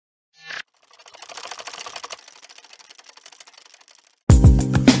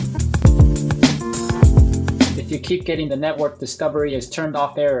keep getting the network discovery is turned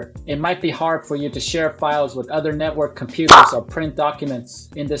off error. It might be hard for you to share files with other network computers or print documents.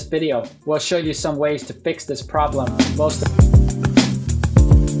 In this video, we'll show you some ways to fix this problem. Most of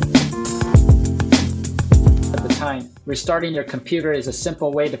the time, restarting your computer is a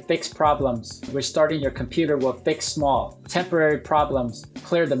simple way to fix problems. Restarting your computer will fix small, temporary problems,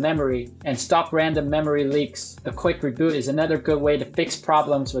 clear the memory, and stop random memory leaks. A quick reboot is another good way to fix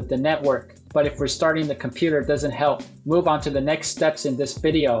problems with the network. But if restarting the computer doesn't help, move on to the next steps in this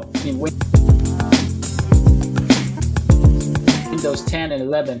video. In Windows 10 and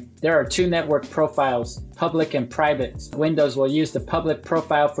 11, there are two network profiles, public and private. Windows will use the public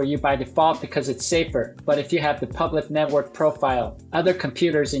profile for you by default because it's safer. But if you have the public network profile, other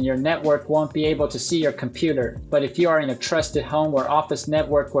computers in your network won't be able to see your computer. But if you are in a trusted home or office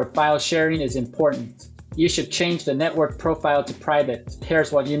network where file sharing is important, you should change the network profile to private.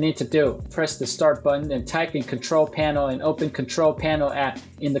 Here's what you need to do. Press the Start button and type in Control Panel and open Control Panel app.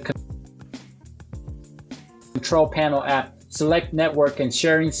 In the Control Panel app, select Network and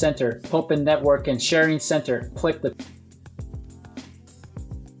Sharing Center. Open Network and Sharing Center. Click the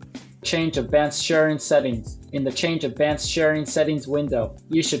Change Advanced Sharing Settings. In the Change Advanced Sharing Settings window,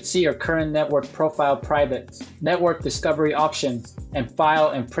 you should see your current network profile private, network discovery options, and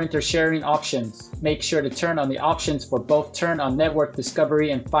file and printer sharing options. Make sure to turn on the options for both. Turn on network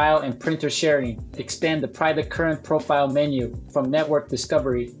discovery and file and printer sharing. Expand the private current profile menu. From network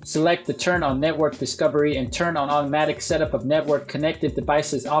discovery, select the Turn on network discovery and turn on automatic setup of network connected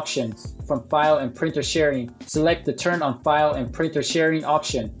devices options. From file and printer sharing, select the Turn on file and printer sharing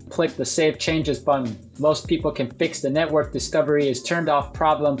option. Click the Save Changes button. Most people can fix the network discovery is turned off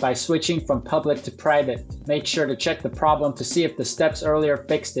problem by switching from public to private. Make sure to check the problem to see if the steps earlier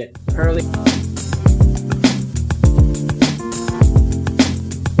fixed it. Early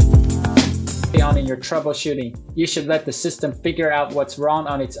on in your troubleshooting, you should let the system figure out what's wrong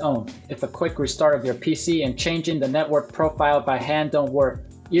on its own. If a quick restart of your PC and changing the network profile by hand don't work,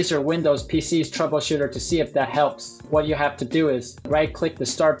 use your Windows PC's troubleshooter to see if that helps. What you have to do is right-click the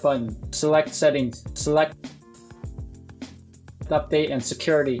Start button, select Settings, select Update and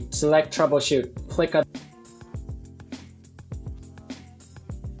Security, select Troubleshoot, click on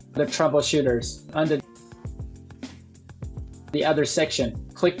the troubleshooters. Under the other section,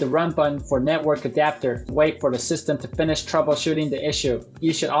 click the Run button for network adapter. Wait for the system to finish troubleshooting the issue.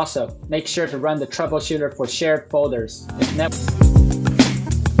 You should also make sure to run the troubleshooter for shared folders. If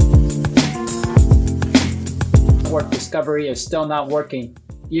network discovery is still not working,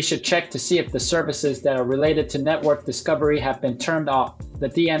 you should check to see if the services that are related to network discovery have been turned off. The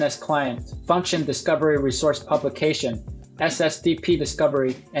DNS client, Function Discovery Resource Publication, SSDP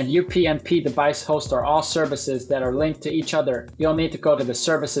Discovery, and UPnP Device Host are all services that are linked to each other. You'll need to go to the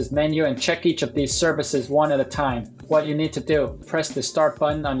Services menu and check each of these services one at a time. What you need to do, press the Start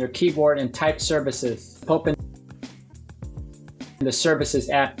button on your keyboard and type Services. Open the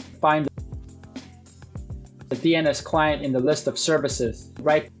Services app. Find the DNS client in the list of services.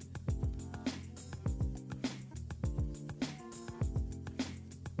 Right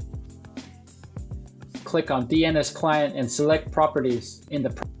click on DNS client and select Properties. In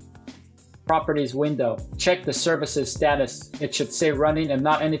the Properties window, check the services status. It should say running and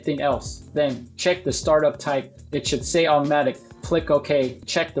not anything else. Then check the startup type. It should say automatic. Click OK.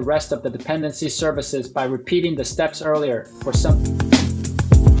 Check the rest of the dependency services by repeating the steps earlier. For some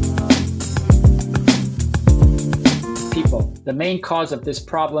people, the main cause of this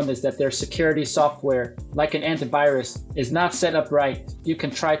problem is that their security software, like an antivirus, is not set up right. You can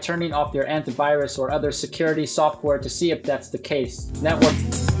try turning off your antivirus or other security software to see if that's the case. Network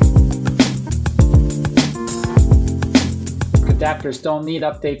adapters don't need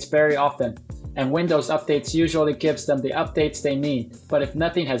updates very often, and Windows updates usually gives them the updates they need. But if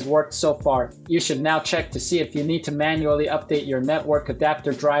nothing has worked so far, you should now check to see if you need to manually update your network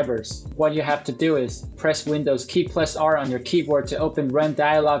adapter drivers. What you have to do is press Windows key plus R on your keyboard to open Run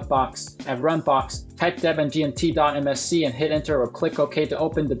dialog box. At Run box, type debngnt.msc and hit Enter or click OK to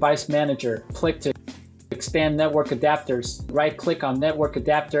open Device Manager. Click to expand network adapters. Right-click on network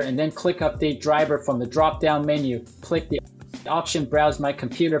adapter and then click Update Driver from the drop-down menu. Click the option Browse my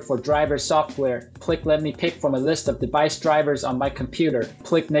computer for driver software. Click Let me pick from a list of device drivers on my computer.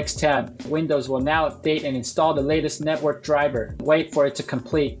 Click Next tab. Windows will now update and install the latest network driver. Wait for it to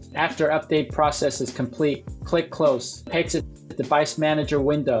complete. After update process is complete, click Close. Exit the Device Manager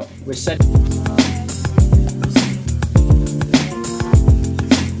window. Reset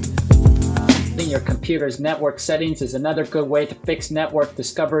your computer. computer's network settings is another good way to fix network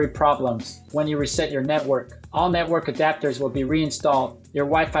discovery problems. When you reset your network, all network adapters will be reinstalled, your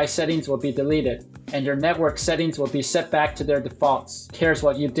Wi-Fi settings will be deleted, and your network settings will be set back to their defaults. Here's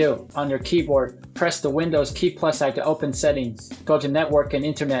what you do. On your keyboard, press the Windows key +I to open settings. Go to Network and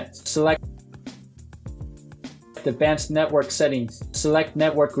Internet. Select Advanced Network Settings. Select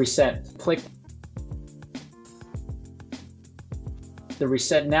Network Reset. Click the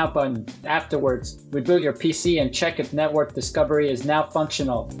Reset Now button. Afterwards, reboot your PC and check if network discovery is now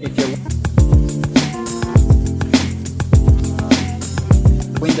functional. If your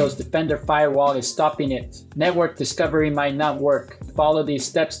Windows Defender Firewall is stopping it, network discovery might not work. Follow these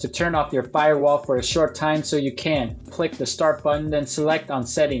steps to turn off your firewall for a short time so you can. Click the Start button, then select on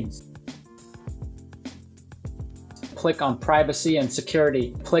Settings. Click on Privacy and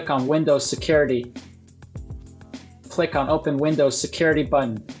Security. Click on Windows Security. Click on Open Windows Security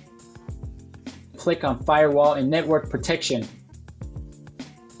button. Click on Firewall and Network Protection.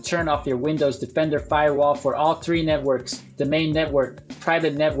 Turn off your Windows Defender Firewall for all three networks: the main network,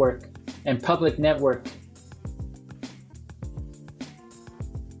 private network, and public network.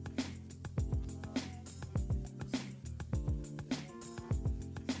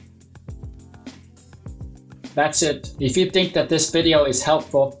 That's it. If you think that this video is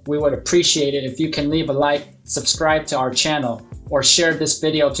helpful, we would appreciate it if you can leave a like, subscribe to our channel, or share this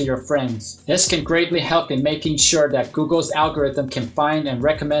video to your friends. This can greatly help in making sure that Google's algorithm can find and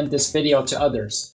recommend this video to others.